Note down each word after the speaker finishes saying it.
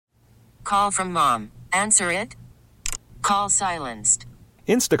Call from mom. Answer it. Call silenced.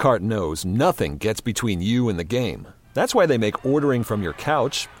 Instacart knows nothing gets between you and the game. That's why they make ordering from your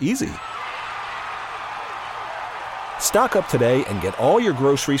couch easy. Stock up today and get all your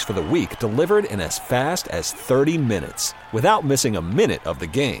groceries for the week delivered in as fast as 30 minutes without missing a minute of the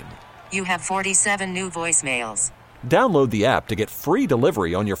game. You have 47 new voicemails. Download the app to get free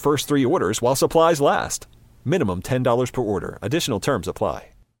delivery on your first 3 orders while supplies last. Minimum $10 per order. Additional terms apply.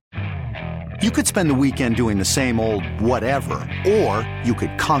 You could spend the weekend doing the same old whatever, or you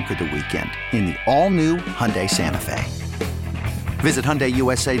could conquer the weekend in the all-new Hyundai Santa Fe. Visit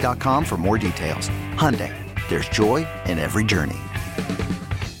HyundaiUSA.com for more details. Hyundai, there's joy in every journey.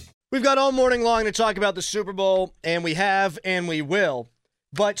 We've got all morning long to talk about the Super Bowl, and we have and we will.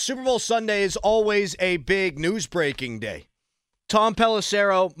 But Super Bowl Sunday is always a big news-breaking day. Tom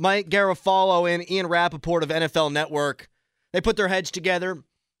Pelissero, Mike Garafolo, and Ian Rappaport of NFL Network, they put their heads together,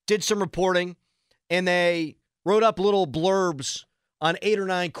 did some reporting, and they wrote up little blurbs on 8 or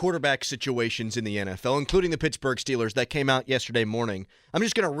 9 quarterback situations in the NFL, including the Pittsburgh Steelers that came out yesterday morning. I'm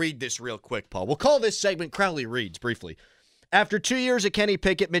just going to read this real quick, Paul. We'll call this segment Crowley Reads briefly. After 2 years of Kenny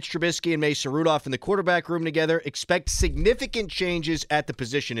Pickett, Mitch Trubisky, and Mason Rudolph in the quarterback room together, expect significant changes at the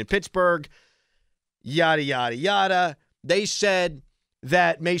position in Pittsburgh. Yada, yada, yada. They said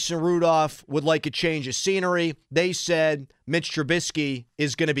that Mason Rudolph would like a change of scenery. They said Mitch Trubisky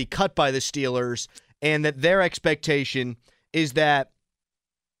is going to be cut by the Steelers, and that their expectation is that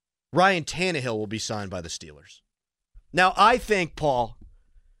Ryan Tannehill will be signed by the Steelers. Now, I think, Paul,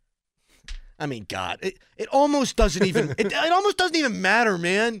 God, it almost doesn't even it almost doesn't even matter,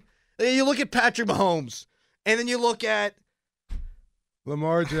 man. You look at Patrick Mahomes, and then you look at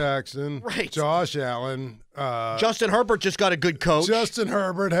Lamar Jackson, right. Josh Allen. Justin Herbert just got a good coach. Justin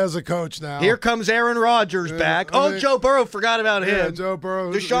Herbert has a coach now. Here comes Aaron Rodgers back. Joe Burrow, forgot about him. Yeah, Joe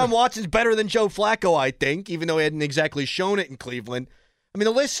Burrow. Deshaun Watson's better than Joe Flacco, I think, even though he hadn't exactly shown it in Cleveland. I mean,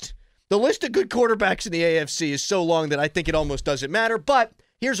 the list of good quarterbacks in the AFC is so long that I think it almost doesn't matter. But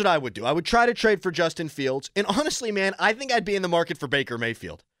here's what I would do. I would try to trade for Justin Fields. And honestly, man, I think I'd be in the market for Baker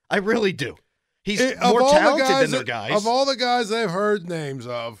Mayfield. I really do. He's more talented than their guys. Of all the guys they've heard names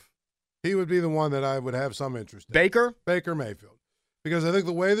of, he would be the one that I would have some interest in. Baker Mayfield. Because I think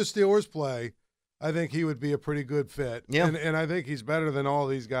the way the Steelers play, I think he would be a pretty good fit. Yeah. And I think he's better than all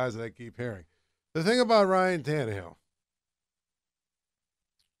these guys that I keep hearing. The thing about Ryan Tannehill,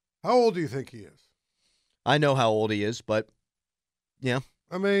 how old do you think he is? I know how old he is, but yeah.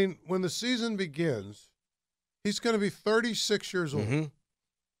 I mean, when the season begins, he's going to be 36 years old. Mm-hmm.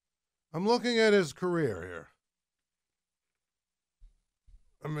 I'm looking at his career here.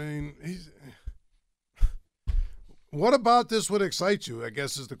 I mean, what about this would excite you, I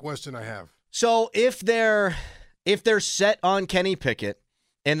guess is the question I have. So if they're set on Kenny Pickett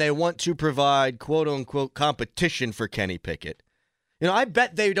and they want to provide quote-unquote competition for Kenny Pickett, I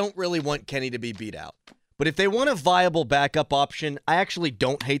bet they don't really want Kenny to be beat out. But if they want a viable backup option, I actually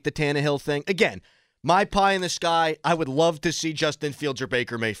don't hate the Tannehill thing. Again, my pie in the sky, I would love to see Justin Fields or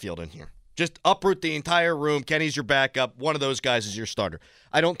Baker Mayfield in here. Just uproot the entire room. Kenny's your backup. One of those guys is your starter.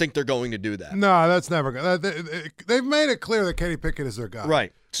 I don't think they're going to do that. No, that's never going to. They've made it clear that Kenny Pickett is their guy.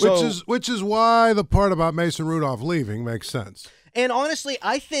 Right. Which is why the part about Mason Rudolph leaving makes sense. And honestly,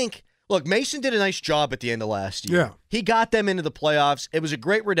 I think, look, Mason did a nice job at the end of last year. Yeah. He got them into the playoffs. It was a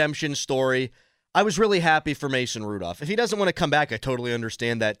great redemption story. I was really happy for Mason Rudolph. If he doesn't want to come back, I totally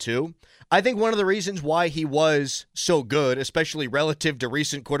understand that too. I think one of the reasons why he was so good, especially relative to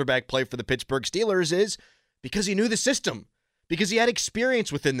recent quarterback play for the Pittsburgh Steelers, is because he knew the system, because he had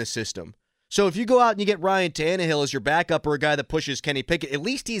experience within the system. So if you go out and you get Ryan Tannehill as your backup or a guy that pushes Kenny Pickett, at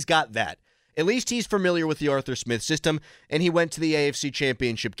least he's got that. At least he's familiar with the Arthur Smith system, and he went to the AFC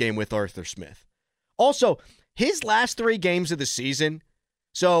Championship game with Arthur Smith. Also, his last 3 games of the season,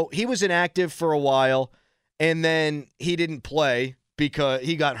 so he was inactive for a while, and then he didn't play because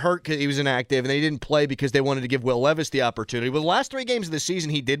he got hurt because he was inactive, and they didn't play because they wanted to give Will Levis the opportunity. But the last 3 games of the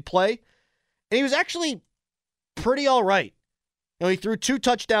season, he did play, and he was actually pretty all right. He threw 2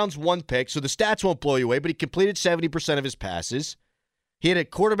 touchdowns, 1 pick, so the stats won't blow you away, but he completed 70% of his passes. He had a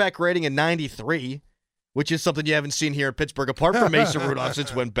quarterback rating of 93, which is something you haven't seen here in Pittsburgh, apart from Mason Rudolph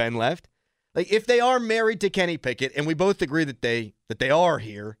since when Ben left. Like, if they are married to Kenny Pickett, and we both agree that they are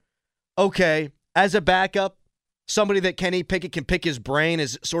here, okay, as a backup, somebody that Kenny Pickett can pick his brain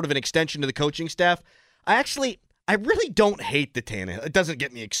as sort of an extension to the coaching staff, I really don't hate the Tannehill. It doesn't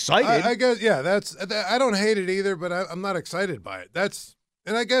get me excited. I guess, yeah, I don't hate it either, but I'm not excited by it.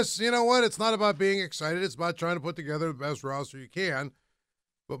 And I guess, you know what? It's not about being excited. It's about trying to put together the best roster you can.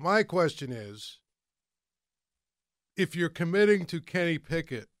 But my question is, if you're committing to Kenny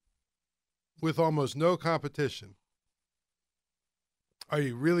Pickett, with almost no competition, are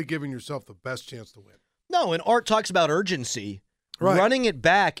you really giving yourself the best chance to win? No, and Art talks about urgency. Right. Running it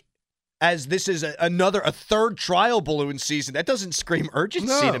back as this is a third trial balloon season, that doesn't scream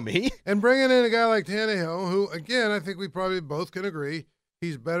urgency to me. And bringing in a guy like Tannehill, who, again, I think we probably both can agree,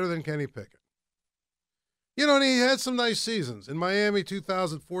 he's better than Kenny Pickett. You know, and he had some nice seasons. In Miami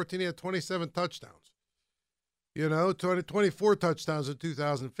 2014, he had 27 touchdowns. You know, 24 touchdowns in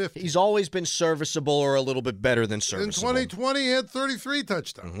 2015. He's always been serviceable or a little bit better than serviceable. In 2020, he had 33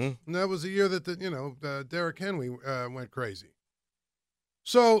 touchdowns. Mm-hmm. And that was the year that, Derrick Henry went crazy.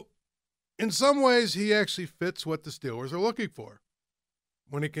 So, in some ways, he actually fits what the Steelers are looking for.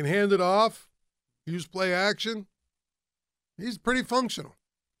 When he can hand it off, use play action, he's pretty functional.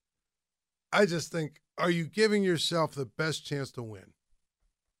 I just think, are you giving yourself the best chance to win?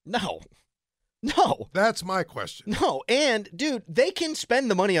 No. That's my question. No, and, dude, they can spend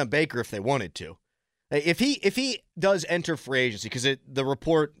the money on Baker if they wanted to. If he does enter free agency, because the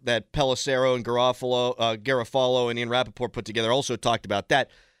report that Pelissero and Garofalo and Ian Rappaport put together also talked about that.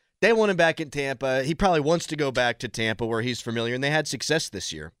 They want him back in Tampa. He probably wants to go back to Tampa where he's familiar, and they had success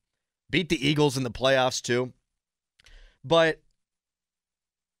this year. Beat the Eagles in the playoffs, too. But,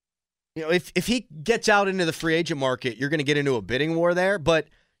 you know, if he gets out into the free agent market, you're going to get into a bidding war there, but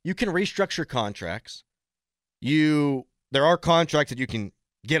you can restructure contracts. There are contracts that you can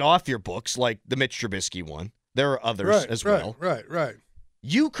get off your books, like the Mitch Trubisky one. There are others as well. Right.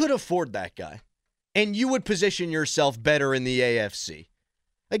 You could afford that guy, and you would position yourself better in the AFC.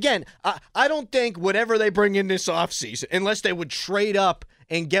 Again, I don't think whatever they bring in this offseason, unless they would trade up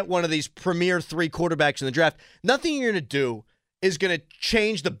and get one of these premier 3 quarterbacks in the draft, nothing you're going to do is going to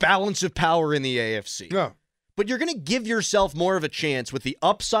change the balance of power in the AFC. No. But you're going to give yourself more of a chance with the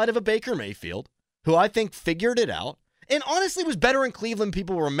upside of a Baker Mayfield, who I think figured it out, and honestly was better in Cleveland,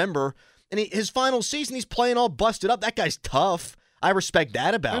 people remember. And his final season, he's playing all busted up. That guy's tough. I respect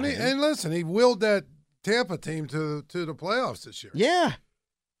that about him. And listen, he willed that Tampa team to the playoffs this year. Yeah.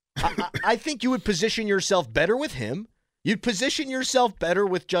 I think you would position yourself better with him. You'd position yourself better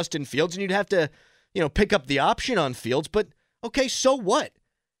with Justin Fields, and you'd have to, pick up the option on Fields. But, okay, so what?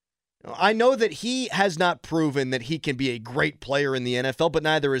 I know that he has not proven that he can be a great player in the NFL, but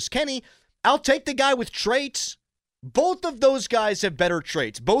neither is Kenny. I'll take the guy with traits. Both of those guys have better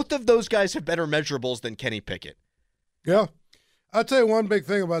traits. Both of those guys have better measurables than Kenny Pickett. Yeah. I'll tell you one big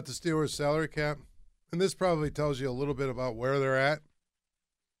thing about the Steelers' salary cap, and this probably tells you a little bit about where they're at.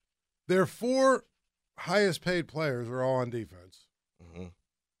 Their 4 highest paid players are all on defense,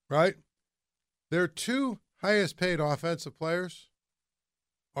 right? Their 2 highest paid offensive players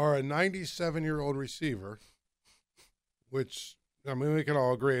are a 97-year-old receiver, which, I mean, we can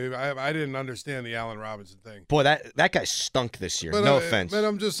all agree. I didn't understand the Allen Robinson thing. Boy, that guy stunk this year. No offense. But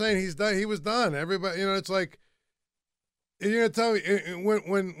I'm just saying he's done. He was done. Everybody, it's like, you're going to tell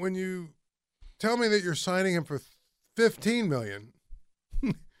me, when you tell me that you're signing him for $15 million,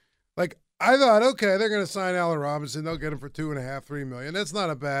 like, I thought, okay, they're going to sign Allen Robinson. They'll get him for $2.5, $3 million. That's not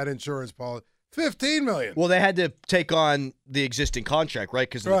a bad insurance policy. $15 million. Well, they had to take on the existing contract, right?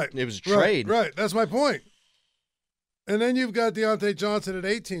 Because it was a trade. Right. That's my point. And then you've got Deontay Johnson at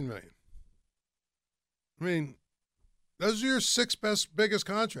 $18 million. I mean, those are your 6 biggest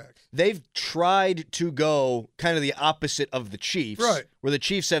contracts. They've tried to go kind of the opposite of the Chiefs, right? Where the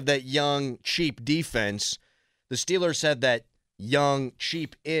Chiefs have that young, cheap defense. The Steelers have that young,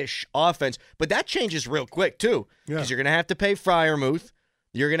 cheap-ish offense. But that changes real quick, too. Because you're going to have to pay Freiermuth.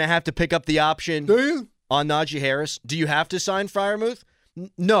 You're going to have to pick up the option on Najee Harris. Do you have to sign Freiermuth?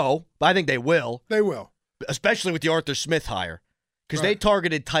 No, but I think they will. They will. Especially with the Arthur Smith hire. Because they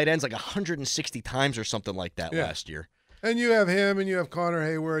targeted tight ends like 160 times or something like that last year. And you have him, and you have Connor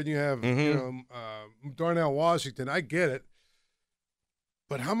Hayward, and you have Darnell Washington. I get it.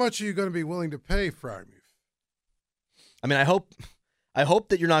 But how much are you going to be willing to pay Freiermuth? I mean, I hope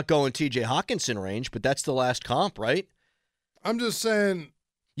that you're not going T.J. Hawkinson range, but that's the last comp, right? I'm just saying.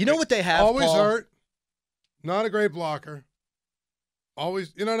 You know what they have, always Paul? hurt. Not a great blocker.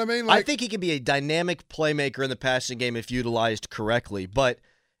 Always, you know what I mean? I think he can be a dynamic playmaker in the passing game if utilized correctly, but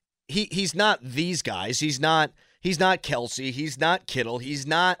he's not these guys. He's not Kelsey. He's not Kittle. He's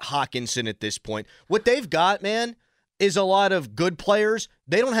not Hawkinson at this point. What they've got, man, is a lot of good players.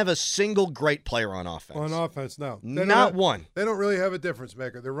 They don't have a single great player on offense. On offense, no. Not one. They don't really have a difference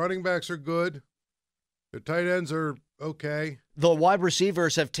maker. Their running backs are good. Their tight ends are okay. The wide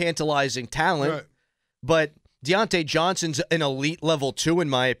receivers have tantalizing talent, but Deontay Johnson's an elite level 2 in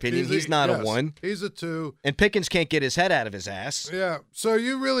my opinion. He's not a 1. He's a 2. And Pickens can't get his head out of his ass. Yeah. So if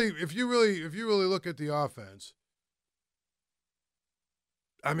you really look at the offense,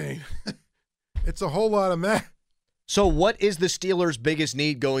 I mean, It's a whole lot of meh. So what is the Steelers' biggest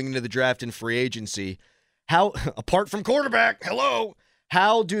need going into the draft and free agency? How, apart from quarterback,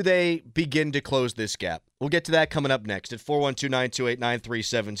 how do they begin to close this gap? We'll get to that coming up next at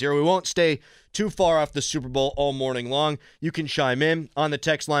 412-928-9370. We won't stay too far off the Super Bowl all morning long. You can chime in on the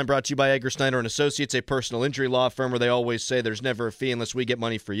text line brought to you by Edgar Snyder & Associates, a personal injury law firm where they always say there's never a fee unless we get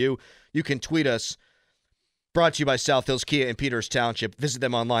money for you. You can tweet us, brought to you by South Hills Kia in Peters Township. Visit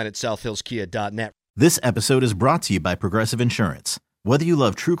them online at southhillskia.net. This episode is brought to you by Progressive Insurance. Whether you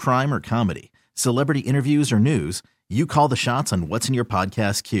love true crime or comedy, celebrity interviews or news, you call the shots on what's in your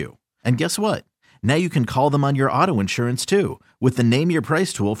podcast queue. And guess what? Now you can call them on your auto insurance too with the Name Your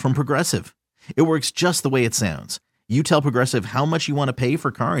Price tool from Progressive. It works just the way it sounds. You tell Progressive how much you want to pay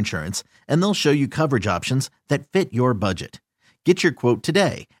for car insurance, and they'll show you coverage options that fit your budget. Get your quote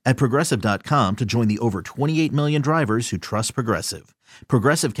today at Progressive.com to join the over 28 million drivers who trust Progressive.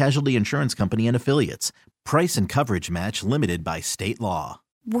 Progressive Casualty Insurance Company and Affiliates. Price and coverage match limited by state law.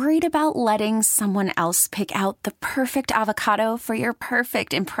 Worried about letting someone else pick out the perfect avocado for your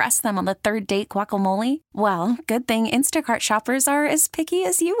perfect impress them on the third date guacamole? Well, good thing Instacart shoppers are as picky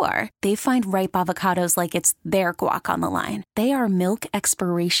as you are. They find ripe avocados like it's their guac on the line. They are milk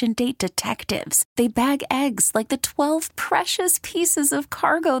expiration date detectives. They bag eggs like the 12 precious pieces of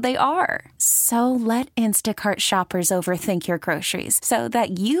cargo they are. So let Instacart shoppers overthink your groceries so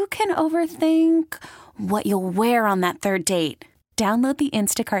that you can overthink what you'll wear on that third date. Download the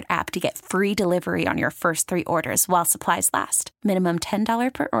Instacart app to get free delivery on your first 3 orders while supplies last. Minimum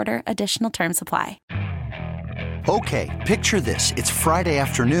 $10 per order. Additional terms apply. Okay, picture this. It's Friday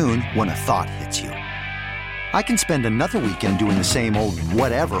afternoon when a thought hits you. I can spend another weekend doing the same old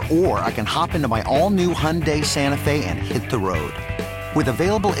whatever, or I can hop into my all-new Hyundai Santa Fe and hit the road. With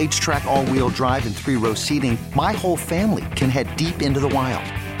available H-Track all-wheel drive and 3-row seating, my whole family can head deep into the wild.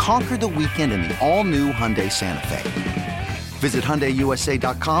 Conquer the weekend in the all-new Hyundai Santa Fe. Visit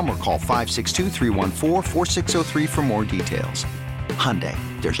HyundaiUSA.com or call 562-314-4603 for more details. Hyundai,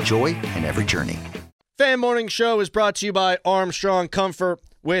 there's joy in every journey. Fan Morning Show is brought to you by Armstrong Comfort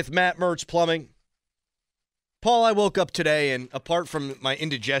with Matt Mertz Plumbing. Paul, I woke up today, and apart from my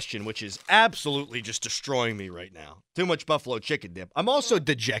indigestion, which is absolutely just destroying me right now, too much buffalo chicken dip, I'm also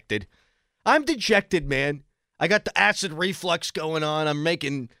dejected. I'm dejected, man. I got the acid reflux going on. I'm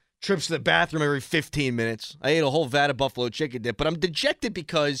making trips to the bathroom every 15 minutes. I ate a whole vat of buffalo chicken dip, but I'm dejected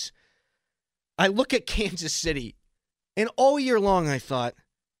because I look at Kansas City, and all year long I thought,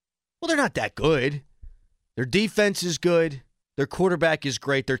 well, they're not that good. Their defense is good. Their quarterback is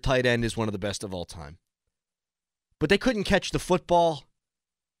great. Their tight end is one of the best of all time. But they couldn't catch the football.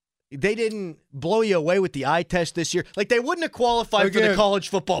 They didn't blow you away with the eye test this year. Like, they wouldn't have qualified for the college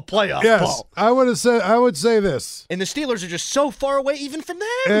football playoff. Yes, Paul. I would say this. And the Steelers are just so far away even from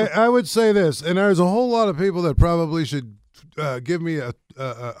them. I would say this, and there's a whole lot of people that probably should give me a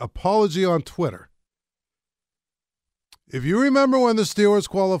apology on Twitter. If you remember when the Steelers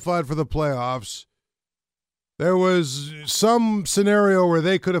qualified for the playoffs, there was some scenario where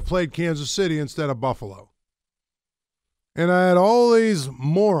they could have played Kansas City instead of Buffalo. And I had all these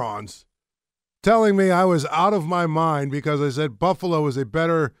morons telling me I was out of my mind because I said Buffalo is a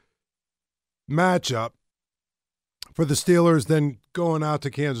better matchup for the Steelers than going out to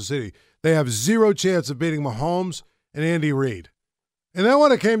Kansas City. They have zero chance of beating Mahomes and Andy Reid. And then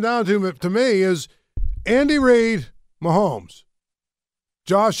what it came down to me is Andy Reid, Mahomes,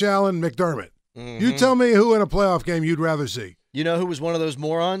 Josh Allen, McDermott. Mm-hmm. You tell me who in a playoff game you'd rather see. You know who was one of those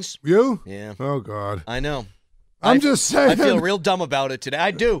morons? You? Yeah. Oh, God. I know. I'm just saying. I feel real dumb about it today. I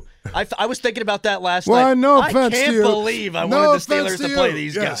do. I was thinking about that last night. Well, no offense to you. I can't believe I wanted the Steelers to play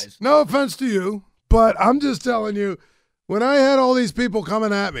these guys. No offense to you, but I'm just telling you, when I had all these people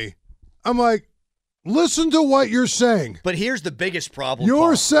coming at me, I'm like, listen to what you're saying. But here's the biggest problem, You're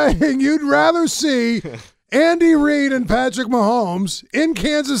Paul. saying you'd rather see Andy Reid and Patrick Mahomes in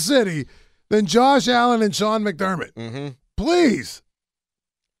Kansas City than Josh Allen and Sean McDermott. Mm-hmm. Please.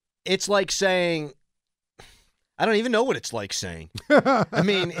 It's like saying, I don't even know what it's like saying. I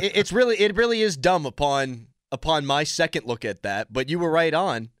mean, it really is dumb upon my second look at that, but you were right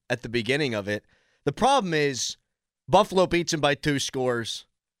on at the beginning of it. The problem is Buffalo beats them by 2 scores.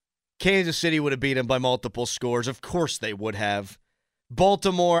 Kansas City would have beat them by multiple scores. Of course they would have.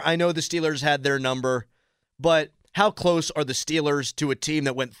 Baltimore, I know the Steelers had their number, but how close are the Steelers to a team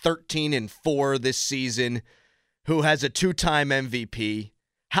that went 13-4 this season, who has a 2-time MVP?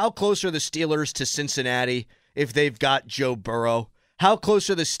 How close are the Steelers to Cincinnati if they've got Joe Burrow? How close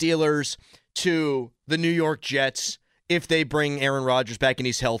are the Steelers to the New York Jets if they bring Aaron Rodgers back and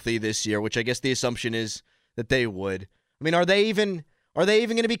he's healthy this year, which I guess the assumption is that they would? I mean, are they even Are they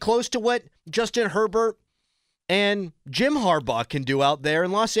even going to be close to what Justin Herbert and Jim Harbaugh can do out there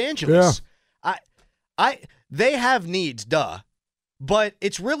in Los Angeles? Yeah. They have needs, but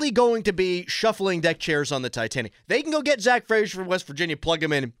it's really going to be shuffling deck chairs on the Titanic. They can go get Zach Frazier from West Virginia, plug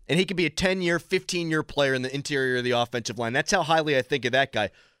him in, and he could be a 10-year, 15-year player in the interior of the offensive line. That's how highly I think of that guy.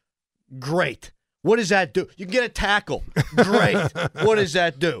 Great. What does that do? You can get a tackle. Great. What does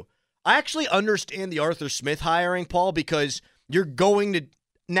that do? I actually understand the Arthur Smith hiring, Paul, because you're going to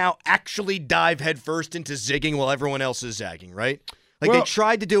now actually dive headfirst into zigging while everyone else is zagging, right? Like, they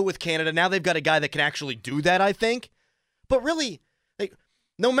tried to do it with Canada. Now they've got a guy that can actually do that, I think. But really, like,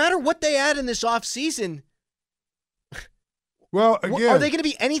 no matter what they add in this offseason, well, again, are they going to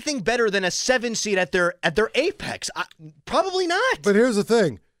be anything better than a 7 seed at their apex? Probably not. But here's the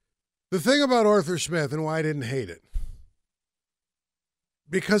thing. The thing about Arthur Smith and why I didn't hate it,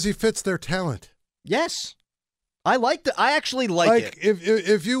 because he fits their talent. Yes. I actually like it.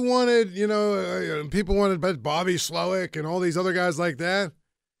 If you wanted, people wanted Bobby Slowick and all these other guys like that,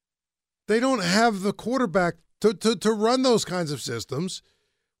 they don't have the quarterback to run those kinds of systems.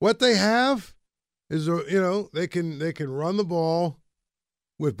 What they have is, they can run the ball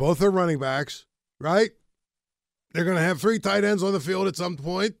with both their running backs, right? They're going to have 3 tight ends on the field at some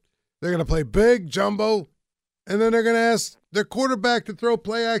point. They're going to play big, jumbo, and then they're going to ask their quarterback to throw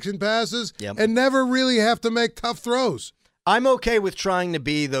play-action passes and never really have to make tough throws. I'm okay with trying to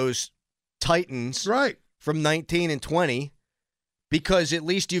be those Titans from 19 and 20 because at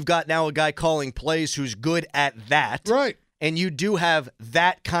least you've got now a guy calling plays who's good at that. Right. And you do have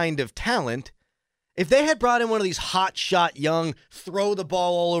that kind of talent. If they had brought in one of these hot shot, young, throw the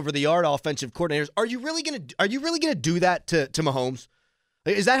ball all over the yard offensive coordinators, are you really gonna do that to Mahomes?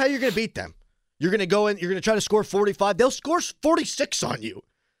 Is that how you're going to beat them? You're going to go in, you're going to try to score 45. They'll score 46 on you.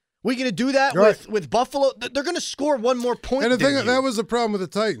 We're going to do that with Buffalo. They're going to score one more point. And the thing that was the problem with the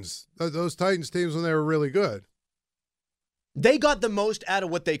Titans. Those Titans teams when they were really good. They got the most out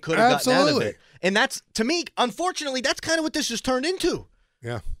of what they could have gotten out of it. And that's, to me, unfortunately, that's kind of what this has turned into.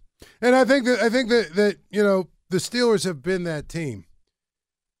 Yeah. And I think that the Steelers have been that team.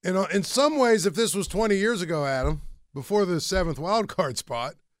 In some ways, if this was 20 years ago, Adam, before the 7th wild card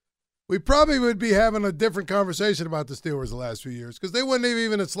spot, we probably would be having a different conversation about the Steelers the last few years because they wouldn't have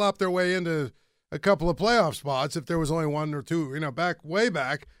even slopped their way into a couple of playoff spots if there was only 1 or 2, way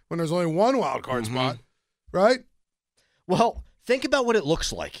back when there's only 1 wild card spot, right? Well, think about what it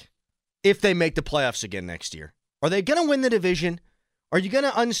looks like if they make the playoffs again next year. Are they going to win the division? Are you going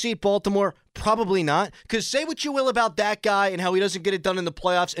to unseat Baltimore? Probably not. Because say what you will about that guy and how he doesn't get it done in the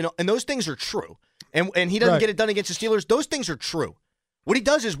playoffs, and those things are true. And he doesn't get it done against the Steelers. Those things are true. What he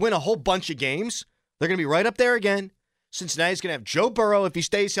does is win a whole bunch of games. They're going to be right up there again. Cincinnati's going to have Joe Burrow if he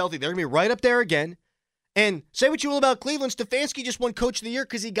stays healthy. They're going to be right up there again. And say what you will about Cleveland, Stefanski just won Coach of the Year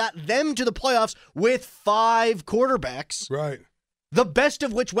because he got them to the playoffs with 5 quarterbacks. Right. The best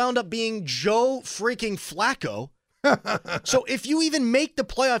of which wound up being Joe freaking Flacco. So if you even make the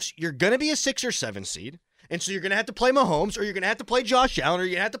playoffs, you're going to be a 6 or 7 seed. And so you're going to have to play Mahomes, or you're going to have to play Josh Allen, or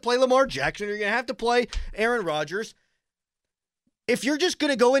you're going to have to play Lamar Jackson, or you're going to have to play Aaron Rodgers. If you're just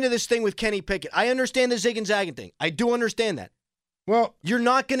going to go into this thing with Kenny Pickett, I understand the zig and zagging thing. I do understand that. Well, you're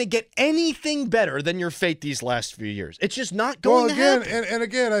not going to get anything better than your fate these last few years. It's just not going to happen. And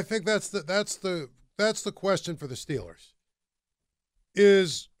again, I think that's the question for the Steelers.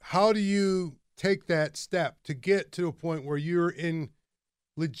 Is how do you take that step to get to a point where you're in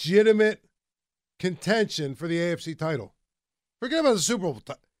legitimate contention for the AFC title? Forget about the Super Bowl,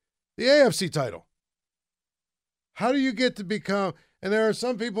 the AFC title. How do you get to become? And there are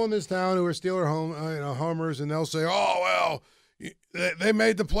some people in this town who are Steeler homers, and they'll say, "Oh well, they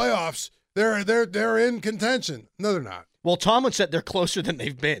made the playoffs. They're in contention." No, they're not. Well, Tomlin said they're closer than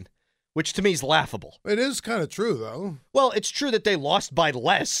they've been, which to me is laughable. It is kind of true, though. Well, it's true that they lost by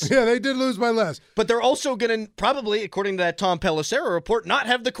less. Yeah, they did lose by less. But they're also going to probably, according to that Tom Pelissero report, not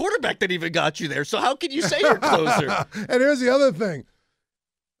have the quarterback that even got you there. So how can you say you're closer? And here's the other thing.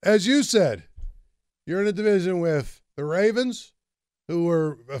 As you said, you're in a division with the Ravens, who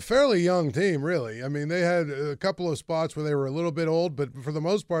were a fairly young team, really. I mean, they had a couple of spots where they were a little bit old, but for the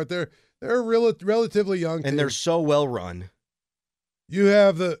most part, they're a relatively young team. And they're so well run. You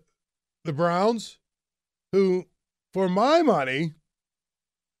have the Browns, who, for my money,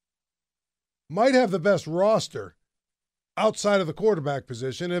 might have the best roster outside of the quarterback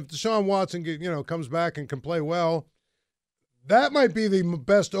position. If Deshaun Watson comes back and can play well, that might be the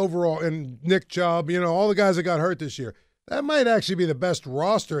best overall. And Nick Chubb, all the guys that got hurt this year, that might actually be the best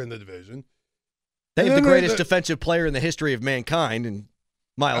roster in the division. They have the greatest defensive player in the history of mankind, and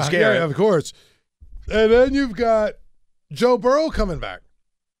Myles Garrett. Yeah, of course. And then you've got Joe Burrow coming back.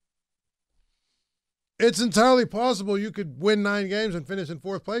 It's entirely possible you could win 9 games and finish in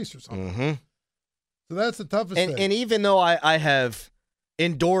 4th place or something. Mm-hmm. So that's the toughest thing. And even though I have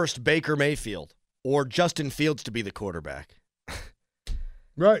endorsed Baker Mayfield or Justin Fields to be the quarterback.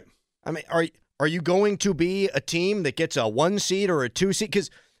 Right. I mean, are you going to be a team that gets a 1 seed or a 2 seed? Because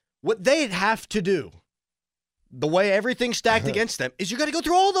what they'd have to do, the way everything's stacked against them, is you got to go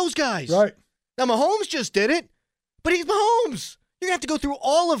through all those guys. Right. Now, Mahomes just did it, but he's Mahomes. You're going to have to go through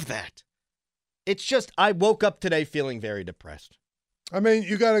all of that. It's just, I woke up today feeling very depressed. I mean,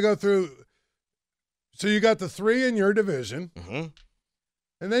 you got to go through. So you got the 3 in your division. Mm-hmm.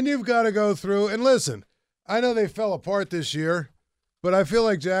 And then you've got to go through. And listen, I know they fell apart this year, but I feel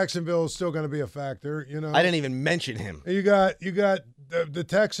like Jacksonville is still going to be a factor. You know, I didn't even mention him. You got the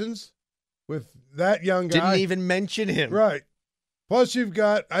Texans with that young guy. Didn't even mention him. Right. Plus, you've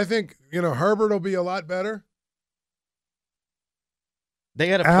got, I think, Herbert will be a lot better. They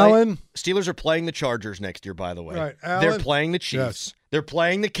got to play. Allen. Steelers are playing the Chargers next year, by the way. Right. Allen. They're playing the Chiefs. Yes. They're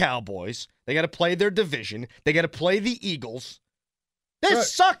playing the Cowboys. They got to play their division. They got to play the Eagles.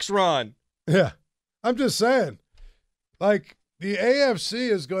 This sucks, Ron. Yeah. I'm just saying. Like, the AFC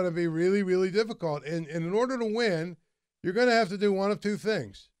is going to be really, really difficult. And in order to win, you're going to have to do one of 2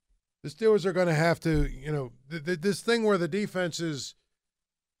 things. The Steelers are going to have to, this thing where the defense is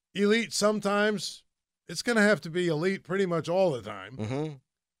elite sometimes, it's going to have to be elite pretty much all the time. Mm-hmm.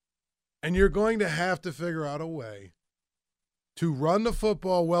 And you're going to have to figure out a way to run the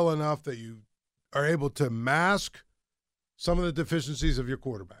football well enough that you are able to mask some of the deficiencies of your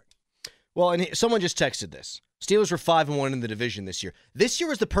quarterback. Well, and someone just texted this. Steelers were 5-1 in the division this year. This year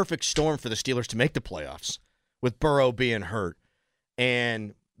was the perfect storm for the Steelers to make the playoffs, with Burrow being hurt.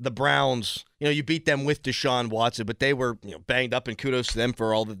 And the Browns, you beat them with Deshaun Watson, but they were banged up, and kudos to them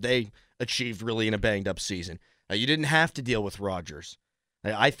for all that they achieved really in a banged-up season. You didn't have to deal with Rodgers.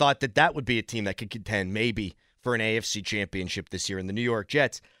 I thought that would be a team that could contend maybe for an AFC championship this year. And the New York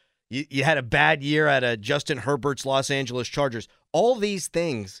Jets, you had a bad year at a Justin Herbert's Los Angeles Chargers. All these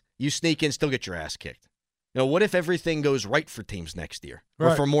things, you sneak in, still get your ass kicked. What if everything goes right for teams next year?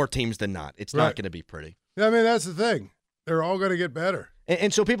 Or for more teams than not? It's not going to be pretty. Yeah, I mean, that's the thing. They're all going to get better.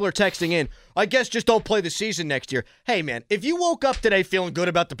 And so people are texting in, I guess just don't play the season next year. Hey, man, if you woke up today feeling good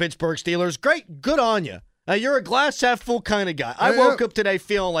about the Pittsburgh Steelers, great, good on you. You're a glass half full kind of guy. I woke up today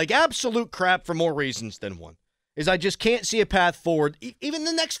feeling like absolute crap for more reasons than one. Is I just can't see a path forward, even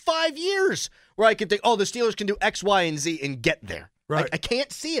the next 5 years, where I can think, the Steelers can do X, Y, and Z and get there. Right. I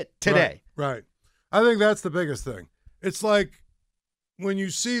can't see it today. Right. I think that's the biggest thing. It's like when you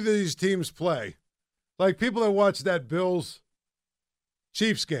see these teams play, like people that watch that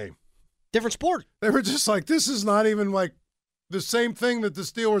Bills-Chiefs game. Different sport. They were just like, this is not even like the same thing that the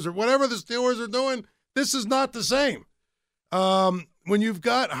Steelers are. Whatever the Steelers are doing, this is not the same. When you've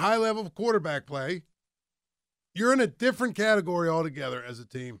got high-level quarterback play, you're in a different category altogether as a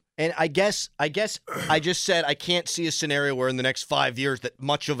team. And I guess I just said I can't see a scenario where in the next 5 years that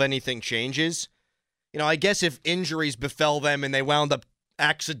much of anything changes. I guess if injuries befell them and they wound up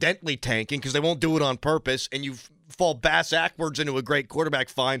accidentally tanking because they won't do it on purpose and you fall backwards into a great quarterback,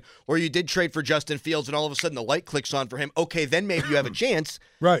 fine, or you did trade for Justin Fields and all of a sudden the light clicks on for him, okay, then maybe you have a chance.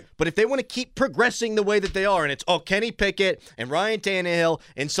 Right. But if they want to keep progressing the way that they are and it's, Kenny Pickett and Ryan Tannehill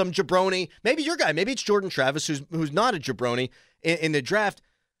and some jabroni, maybe your guy, maybe it's Jordan Travis who's not a jabroni in the draft,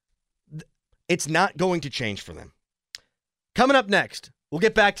 it's not going to change for them. Coming up next, we'll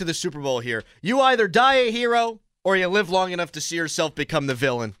get back to the Super Bowl here. You either die a hero or you live long enough to see yourself become the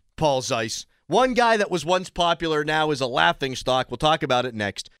villain. Paul Zeise. One guy that was once popular now is a laughingstock. We'll talk about it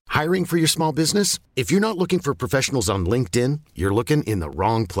next. Hiring for your small business? If you're not looking for professionals on LinkedIn, you're looking in the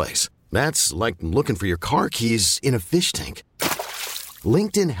wrong place. That's like looking for your car keys in a fish tank.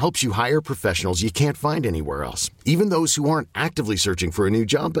 LinkedIn helps you hire professionals you can't find anywhere else, even those who aren't actively searching for a new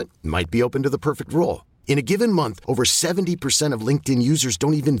job but might be open to the perfect role. In a given month, over 70% of LinkedIn users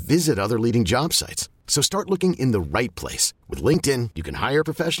don't even visit other leading job sites. So start looking in the right place. With LinkedIn, you can hire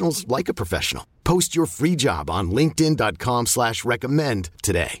professionals like a professional. Post your free job on linkedin.com/recommend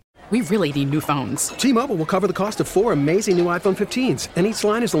today. We really need new phones. T-Mobile will cover the cost of 4 amazing new iPhone 15s, and each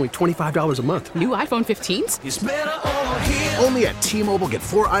line is only $25 a month. New iPhone 15s? It's better over here. Only at T-Mobile, get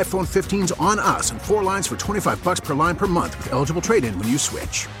 4 iPhone 15s on us and 4 lines for $25 per line per month with eligible trade-in when you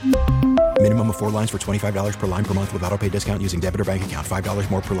switch. Minimum of 4 lines for $25 per line per month with autopay discount using debit or bank account.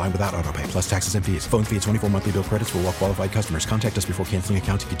 $5 more per line without autopay, plus taxes and fees. Phone fee at 24 monthly bill credits for well-qualified customers. Contact us before canceling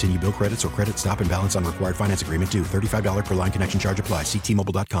account to continue bill credits or credit stop and balance on required finance agreement due. $35 per line connection charge applies. See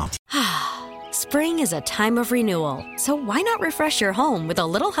T-Mobile.com. Spring is a time of renewal, so why not refresh your home with a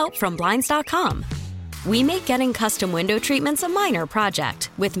little help from Blinds.com? We make getting custom window treatments a minor project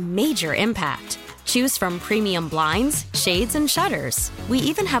with major impact. Choose from premium blinds, shades, and shutters. We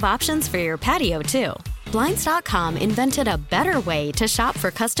even have options for your patio, too. Blinds.com invented a better way to shop for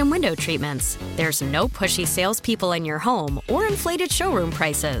custom window treatments. There's no pushy salespeople in your home or inflated showroom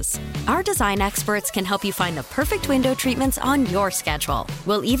prices. Our design experts can help you find the perfect window treatments on your schedule.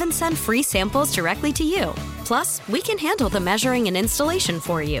 We'll even send free samples directly to you. Plus, we can handle the measuring and installation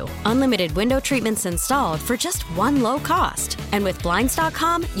for you. Unlimited window treatments installed for just one low cost. And with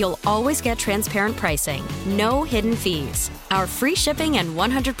Blinds.com, you'll always get transparent pricing. No hidden fees. Our free shipping and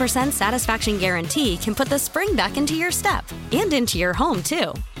 100% satisfaction guarantee can put the spring back into your step and into your home,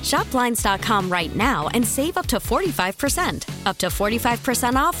 too. Shop Blinds.com right now and save up to 45%. Up to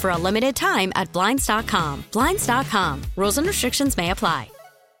 45% off for a limited time at Blinds.com. Blinds.com. Rules and restrictions may apply.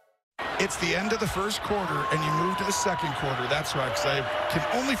 It's the end of the first quarter, and you move to the second quarter. That's right, because I can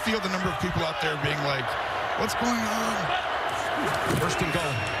only feel the number of people out there being like, what's going on? First and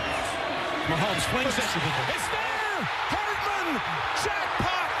goal. Mahomes flings it. It's there! Hardman!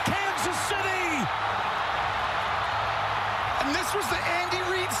 Jackpot! Kansas City! And this was the Andy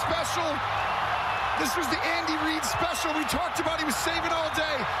Reid special. This was the Andy Reid special. We talked about he was saving all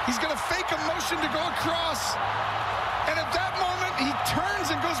day. He's going to fake a motion to go across. And at that moment, he turns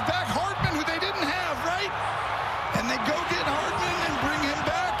and goes back. Hardman, who they didn't have, right? And they go get Hardman and bring him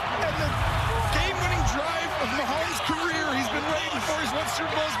back. And the game-winning drive of Mahomes' career, he's been waiting for. He's won Super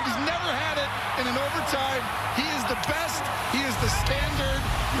Bowls, but he's never had it in an overtime. He is the best. He is the standard.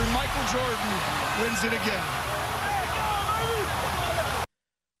 Your Michael Jordan wins it again.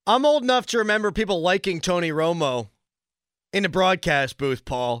 I'm old enough to remember people liking Tony Romo in the broadcast booth,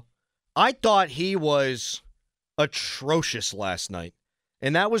 Paul. I thought he was atrocious last night.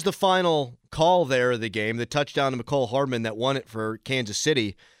 And that was the final call there of the game, the touchdown to McCole Hardman that won it for Kansas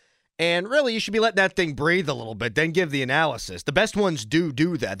City. And really, you should be letting that thing breathe a little bit, then give the analysis. The best ones do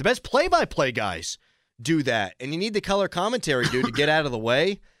that. The best play-by-play guys do that. And you need the color commentary dude to get out of the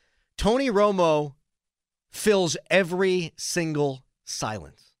way. Tony Romo fills every single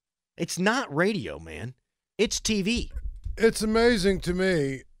silence. It's not radio, man. It's TV. It's amazing to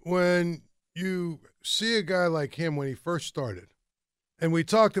me when you see a guy like him when he first started. And we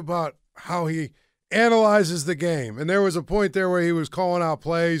talked about how he analyzes the game. And there was a point there where he was calling out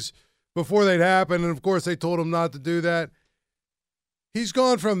plays before they'd happen. And, of course, they told him not to do that. He's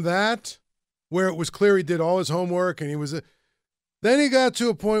gone from that, where it was clear he did all his homework. And then he got to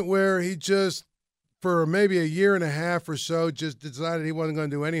a point where he just, for maybe a year and a half or so, just decided he wasn't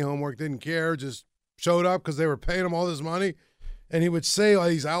going to do any homework, didn't care, just showed up because they were paying him all this money. And he would say all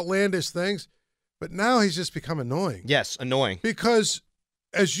these outlandish things. But now he's just become annoying. Yes, annoying. Because,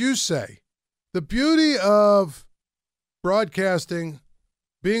 as you say, the beauty of broadcasting,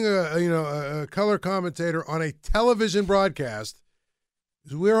 being a color commentator on a television broadcast,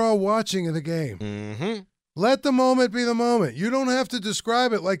 is we're all watching the game. Mm-hmm. Let the moment be the moment. You don't have to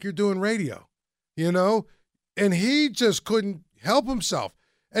describe it like you're doing radio, And he just couldn't help himself.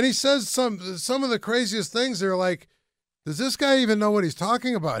 And he says some of the craziest things. They're like, does this guy even know what he's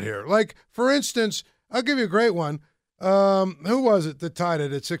talking about here? Like, for instance, I'll give you a great one. Who was it that tied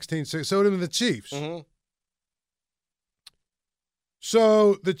it at 16-6? So it would have been the Chiefs. Mm-hmm.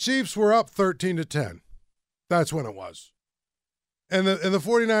 So the Chiefs were up 13-10. That's when it was. And the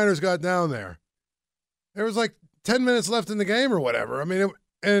 49ers got down there. There was like 10 minutes left in the game or whatever. I mean,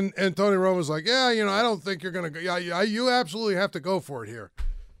 and Tony Romo was like, I don't think you're going to go. Yeah, you absolutely have to go for it here.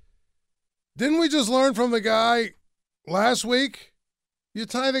 Didn't we just learn from the guy last week? You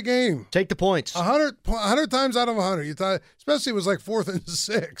tie the game. Take the points. 100 times out of 100. You tie, especially it was like 4th and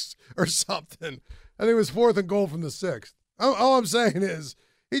 6 or something. I think it was 4th and goal from the 6th. All I'm saying is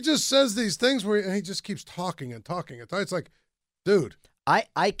he just says these things and he just keeps talking and talking. It's like, dude.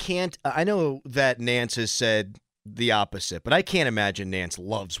 I can't. I know that Nance has said the opposite, but I can't imagine Nance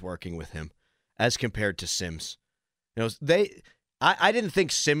loves working with him as compared to Sims. I didn't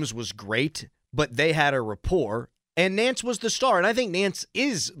think Sims was great, but they had a rapport. And Nance was the star, and I think Nance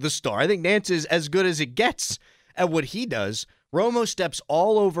is the star. I think Nance is as good as it gets at what he does. Romo steps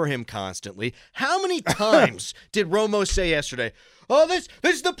all over him constantly. How many times did Romo say yesterday, oh, this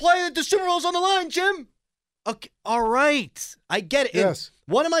is the play that the Super Bowl's on the line, Jim? Okay, all right. I get it. Yes.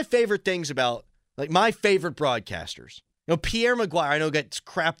 And one of my favorite things about, my favorite broadcasters, Pierre Maguire, I know gets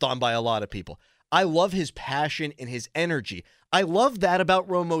crapped on by a lot of people. I love his passion and his energy. I love that about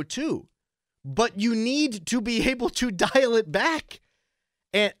Romo, too. But you need to be able to dial it back.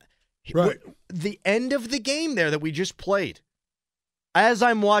 And right. The end of the game there that we just played, as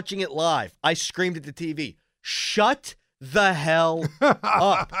I'm watching it live, I screamed at the TV, shut the hell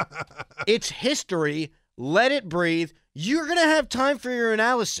up. It's history. Let it breathe. You're going to have time for your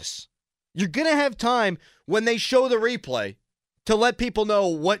analysis. You're going to have time when they show the replay to let people know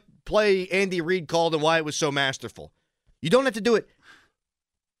what play Andy Reid called and why it was so masterful. You don't have to do it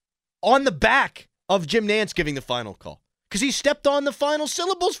on the back of Jim Nantz giving the final call because he stepped on the final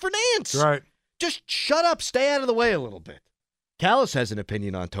syllables for Nantz. Right. Just shut up. Stay out of the way a little bit. Callis has an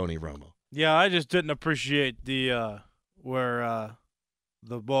opinion on Tony Romo. Yeah, I just didn't appreciate the where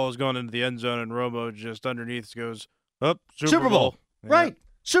the ball is going into the end zone and Romo just underneath goes, Super Bowl. Yeah. Right.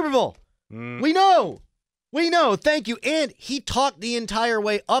 Super Bowl. We know. Thank you. And he talked the entire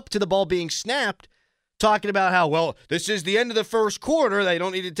way up to the ball being snapped, talking about how, well, this is the end of the first quarter. They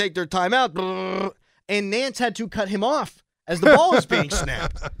don't need to take their timeout. And Nantz had to cut him off as the ball was being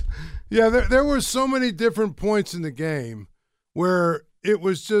snapped. Yeah, there were so many different points in the game where it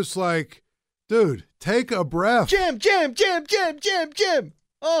was just like, dude, take a breath. Jim.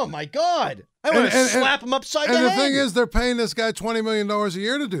 Oh, my God. I want to slap him upside the head. And the thing is, they're paying this guy $20 million a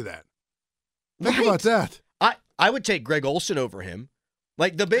year to do that. Think about that. I would take Greg Olsen over him.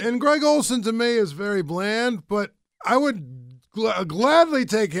 And Greg Olsen to me is very bland, but I would gladly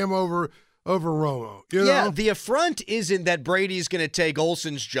take him over Romo. You know? The affront isn't that Brady's going to take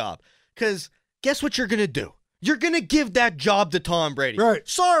Olsen's job. Because guess what you're going to do? You're going to give that job to Tom Brady. Right.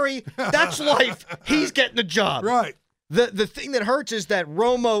 Sorry, that's life. He's getting the job. Right. The thing that hurts is that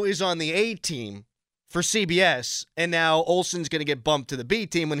Romo is on the A team for CBS, and now Olsen's going to get bumped to the B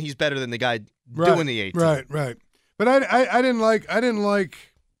team when he's better than the guy doing the A team. Right. But I haven't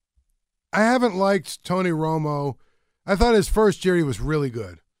liked Tony Romo. I thought his first year he was really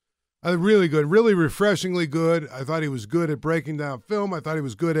good. Really good, really refreshingly good. I thought he was good at breaking down film. I thought he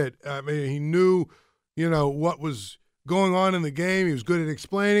was good at, he knew, what was going on in the game. He was good at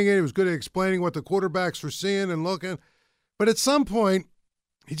explaining it. He was good at explaining what the quarterbacks were seeing and looking. But at some point,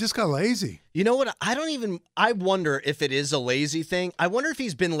 he just got lazy. You know what? I wonder if it is a lazy thing. I wonder if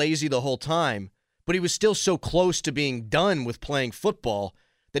he's been lazy the whole time, but he was still so close to being done with playing football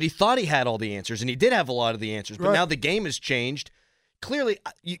that he thought he had all the answers, and he did have a lot of the answers. But now the game has changed. Clearly,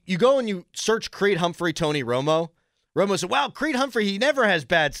 you go and you search Creed Humphrey, Tony Romo. Romo said, wow, Creed Humphrey, he never has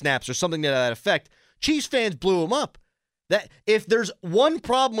bad snaps or something to that effect. Chiefs fans blew him up. That if there's one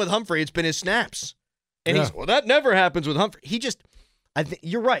problem with Humphrey, it's been his snaps. And that never happens with Humphrey. I think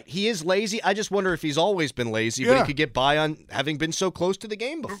you're right. He is lazy. I just wonder if he's always been lazy, but he could get by on having been so close to the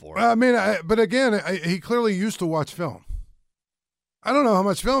game before. But again, he clearly used to watch film. I don't know how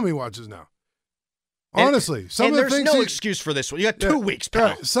much film he watches now. Honestly, there's no excuse for this one. You got 2 weeks, pal.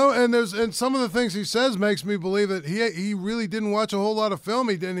 Right. So some of the things he says makes me believe that he really didn't watch a whole lot of film.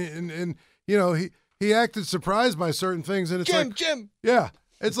 He didn't, and he acted surprised by certain things, and it's Jim. Yeah,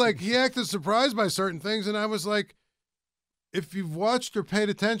 it's like he acted surprised by certain things, and I was like, if you've watched or paid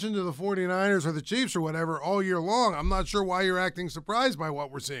attention to the 49ers or the Chiefs or whatever all year long, I'm not sure why you're acting surprised by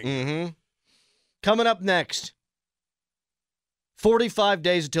what we're seeing. Mm-hmm. Coming up next. 45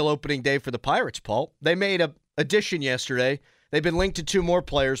 days until opening day for the Pirates, Paul. They made an addition yesterday. They've been linked to 2 more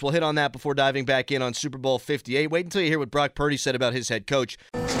players. We'll hit on that before diving back in on Super Bowl 58. Wait until you hear what Brock Purdy said about his head coach.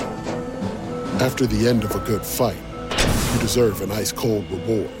 After the end of a good fight, you deserve an ice-cold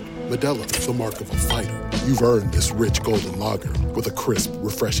reward. Modelo is the mark of a fighter. You've earned this rich golden lager with a crisp,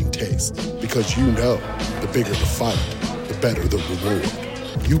 refreshing taste. Because you know, the bigger the fight, the better the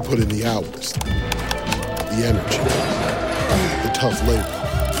reward. You put in the hours, the energy, the tough labor.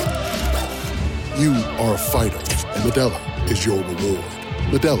 You are a fighter, and Modelo is your reward.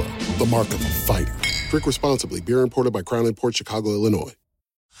 Modelo, the mark of a fighter. Drink responsibly. Beer imported by Crowley and Paul, Chicago, Illinois.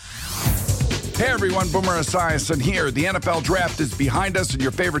 Hey everyone, Boomer Esiason here. The NFL Draft is behind us and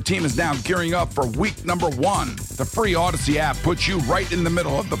your favorite team is now gearing up for week number 1. The free Odyssey app puts you right in the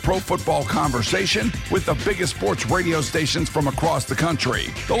middle of the pro football conversation with the biggest sports radio stations from across the country.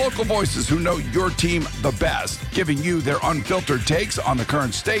 The local voices who know your team the best, giving you their unfiltered takes on the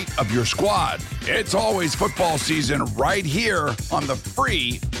current state of your squad. It's always football season right here on the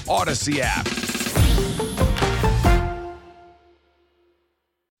free Odyssey app.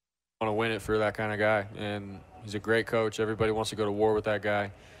 Want to win it for that kind of guy, and he's a great coach. Everybody wants to go to war with that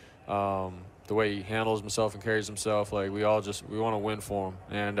guy. The way he handles himself and carries himself, like we want to win for him.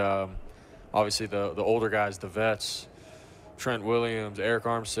 And obviously the older guys, the vets, Trent Williams, Eric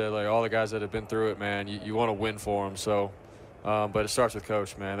Armstead, like all the guys that have been through it, man, you want to win for them. So, but it starts with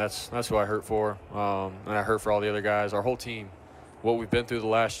coach, man. That's who I hurt for, and I hurt for all the other guys, our whole team. What we've been through the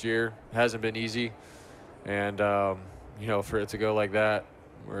last year hasn't been easy, and for it to go like that,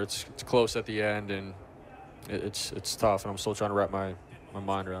 where it's close at the end, and it's tough, and I'm still trying to wrap my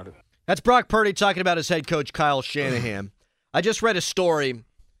mind around it. That's Brock Purdy talking about his head coach, Kyle Shanahan. I just read a story. A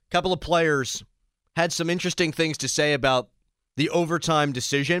couple of players had some interesting things to say about the overtime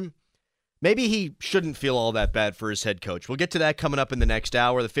decision. Maybe he shouldn't feel all that bad for his head coach. We'll get to that coming up in the next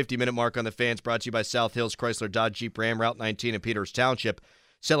hour. The 50-minute mark on the Fans brought to you by South Hills Chrysler Dodge Jeep Ram, Route 19 in Peters Township,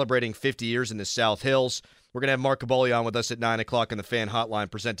 celebrating 50 years in the South Hills. We're going to have Mark Caboli on with us at 9 o'clock on the Fan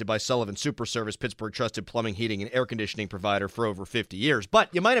Hotline, presented by Sullivan Super Service, Pittsburgh trusted plumbing, heating, and air conditioning provider for over 50 years. But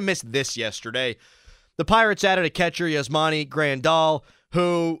you might have missed this yesterday. The Pirates added a catcher, Yasmani Grandal,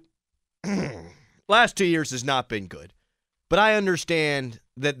 who last 2 years has not been good. But I understand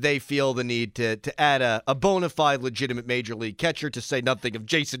that they feel the need to add a bona fide, legitimate major league catcher, to say nothing of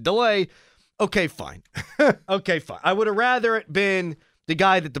Jason DeLay. Okay, fine. Okay, fine. I would have rather it been the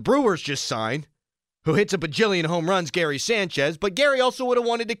guy that the Brewers just signed, who hits a bajillion home runs, Gary Sanchez, but Gary also would have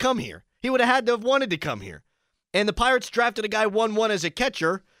wanted to come here. He would have had to have wanted to come here. And the Pirates drafted a guy 1-1 as a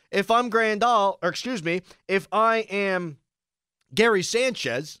catcher. If I'm if I am Gary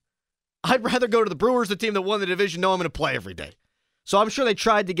Sanchez, I'd rather go to the Brewers, the team that won the division, know I'm going to play every day. So I'm sure they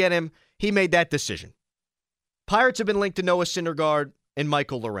tried to get him. He made that decision. Pirates have been linked to Noah Syndergaard and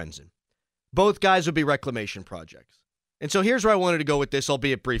Michael Lorenzen. Both guys would be reclamation projects. And so here's where I wanted to go with this,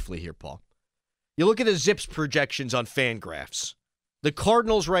 albeit briefly here, Paul. You look at the Zips projections on Fangraphs. The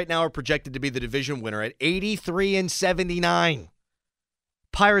Cardinals right now are projected to be the division winner at 83-79.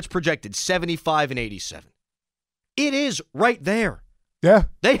 Pirates projected 75-87. It is right there. Yeah.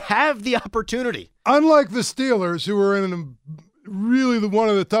 They have the opportunity. Unlike the Steelers, who are in really one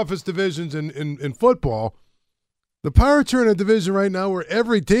of the toughest divisions in football, the Pirates are in a division right now where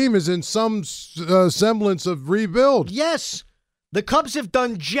every team is in some semblance of rebuild. Yes. The Cubs have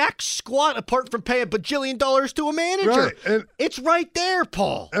done jack squat apart from paying $1 bajillion to a manager. Right. And it's right there,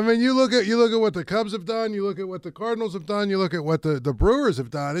 Paul. I mean, you look at what the Cubs have done, you look at what the Cardinals have done, you look at what the Brewers have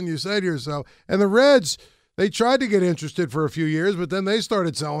done, and you say to yourself, and the Reds, they tried to get interested for a few years, but then they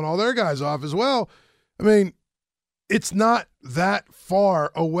started selling all their guys off as well. I mean, it's not that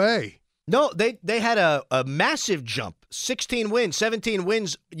far away. No, they had a massive jump. 16 wins, 17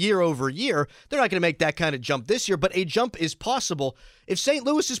 wins year over year. They're not going to make that kind of jump this year, but a jump is possible. If St.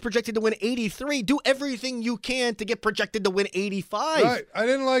 Louis is projected to win 83, do everything you can to get projected to win 85. Right. I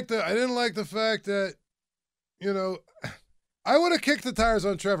didn't like the fact that, I would have kicked the tires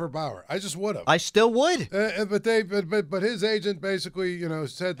on Trevor Bauer. I just would have. I still would. But his agent basically,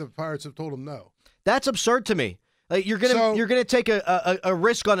 said the Pirates have told him no. That's absurd to me. Like you're gonna take a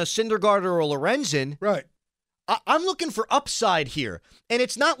risk on a Syndergaard or a Lorenzen. Right. I'm looking for upside here, and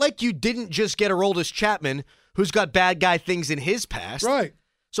it's not like you didn't just get Aroldis Chapman, who's got bad guy things in his past. Right.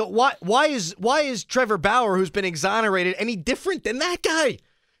 So why is Trevor Bauer, who's been exonerated, any different than that guy?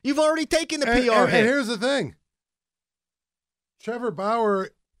 You've already taken the PR hit. And here's the thing. Trevor Bauer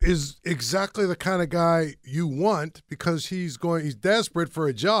is exactly the kind of guy you want because he's desperate for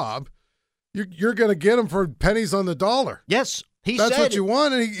a job. You're going to get him for pennies on the dollar. Yes, that's what you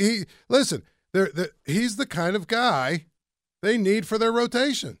want. And he listen. He's the kind of guy they need for their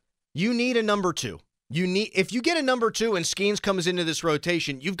rotation. You need a number two. If you get a number two and Skeens comes into this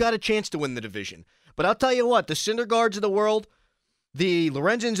rotation, you've got a chance to win the division. But I'll tell you what, the Syndergaards of the world, the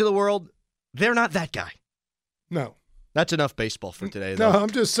Lorenzens of the world, they're not that guy. No. That's enough baseball for today, though. No, I'm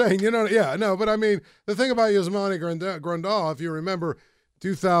just saying, but I mean, the thing about Yasmani Grandal, if you remember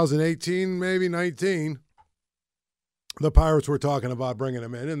 2018, maybe 19, the Pirates were talking about bringing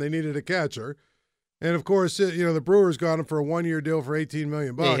him in, and they needed a catcher. And, of course, the Brewers got him for a one-year deal for $18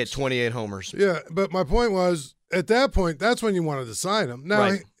 million. He hit 28 homers. Yeah, but my point was, at that point, that's when you wanted to sign him. Now,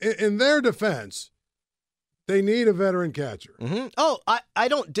 right. In their defense, they need a veteran catcher. Mm-hmm. Oh, I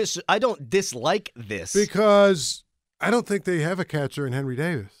don't dislike this. Because I don't think they have a catcher in Henry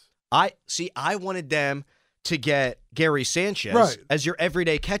Davis. I wanted them to get Gary Sanchez as your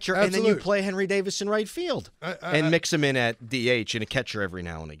everyday catcher, Absolutely. And then you play Henry Davis in right field and mix him in at DH and a catcher every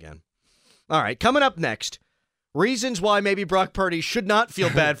now and again. All right, coming up next, reasons why maybe Brock Purdy should not feel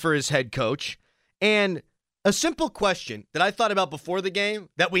bad for his head coach, and a simple question that I thought about before the game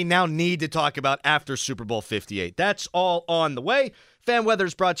that we now need to talk about after Super Bowl 58. That's all on the way. Fan Weather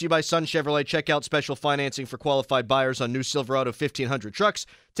is brought to you by Sun Chevrolet. Check out special financing for qualified buyers on new Silverado 1500 trucks.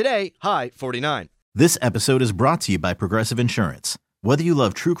 Today, high 49. This episode is brought to you by Progressive Insurance. Whether you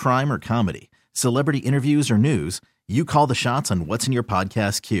love true crime or comedy, celebrity interviews or news, you call the shots on what's in your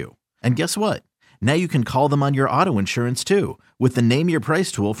podcast queue. And guess what? Now you can call them on your auto insurance too with the Name Your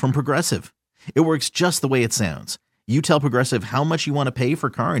Price tool from Progressive. It works just the way it sounds. You tell Progressive how much you want to pay for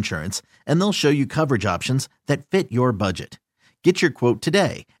car insurance, and they'll show you coverage options that fit your budget. Get your quote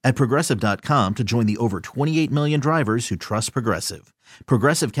today at Progressive.com to join the over 28 million drivers who trust Progressive.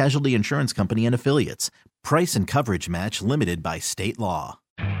 Progressive Casualty Insurance Company and Affiliates. Price and coverage match limited by state law.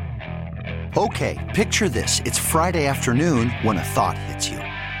 Okay, picture this. It's Friday afternoon when a thought hits you.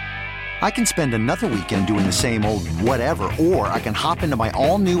 I can spend another weekend doing the same old whatever, or I can hop into my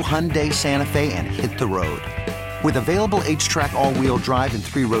all-new Hyundai Santa Fe and hit the road. With available H-Track all-wheel drive and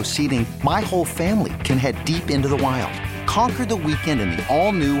 3-row seating, my whole family can head deep into the wild. Conquer the weekend in the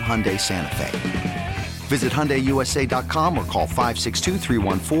all-new Hyundai Santa Fe. Visit HyundaiUSA.com or call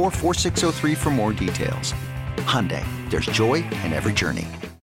 562-314-4603 for more details. Hyundai, there's joy in every journey.